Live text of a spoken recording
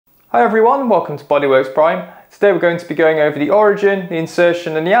Hi everyone, welcome to Bodyworks Prime. Today we're going to be going over the origin, the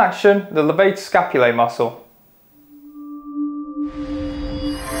insertion and the action of the Levator Scapulae muscle.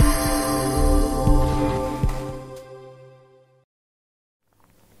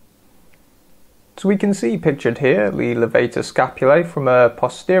 So we can see pictured here the Levator Scapulae from a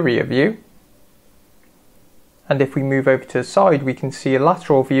posterior view. And if we move over to the side, we can see a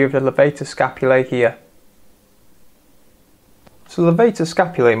lateral view of the Levator Scapulae here. So the Levator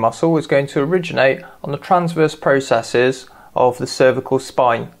Scapulae muscle is going to originate on the transverse processes of the cervical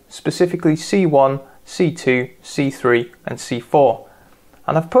spine, specifically C1, C2, C3 and C4.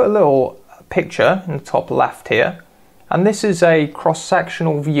 And I've put a little picture in the top left here, and this is a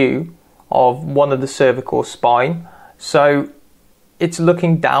cross-sectional view of one of the cervical spine. So it's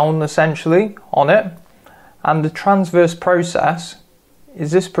looking down essentially on it, and the transverse process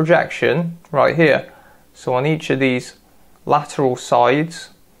is this projection right here. So on each of these lateral sides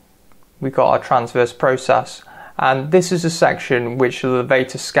we've got our transverse process, and this is a section which the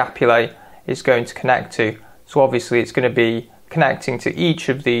Levator Scapulae is going to connect to. So obviously it's going to be connecting to each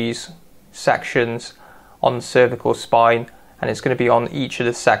of these sections on the cervical spine, and it's going to be on each of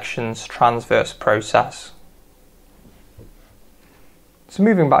the sections transverse process. So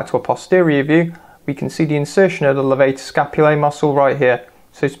moving back to a posterior view, we can see the insertion of the Levator Scapulae muscle right here.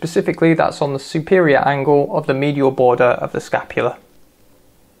 So specifically that's on the superior angle of the medial border of the scapula.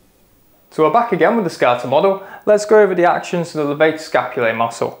 So we're back again with the skeletal model. Let's go over the actions of the Levator Scapulae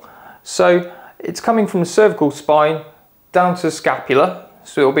muscle. So it's coming from the cervical spine down to the scapula.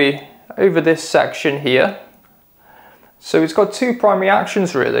 So it'll be over this section here. So it's got two primary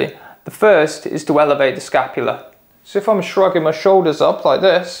actions really. The first is to elevate the scapula. So if I'm shrugging my shoulders up like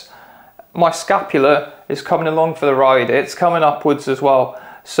this, my scapula is coming along for the ride, it's coming upwards as well.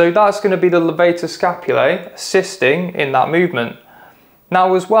 So that's going to be the Levator Scapulae assisting in that movement.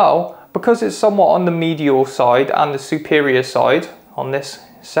 Now as well, because it's somewhat on the medial side and the superior side, on this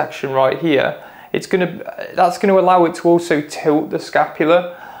section right here, that's going to allow it to also tilt the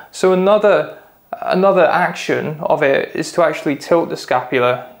scapula. So another action of it is to actually tilt the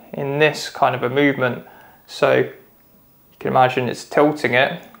scapula in this kind of a movement. So you can imagine it's tilting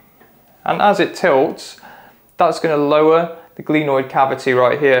it. And as it tilts, that's going to lower the glenoid cavity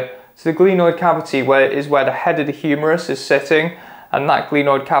right here. So the glenoid cavity is where the head of the humerus is sitting, and that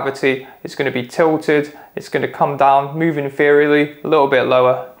glenoid cavity is going to be tilted. It's going to come down, move inferiorly, a little bit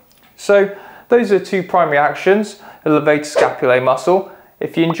lower. So those are two primary actions of the Levator Scapulae muscle.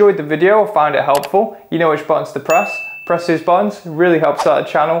 If you enjoyed the video or found it helpful, you know which buttons to press. Press those buttons, it really helps out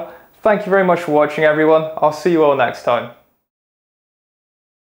the channel. Thank you very much for watching everyone. I'll see you all next time.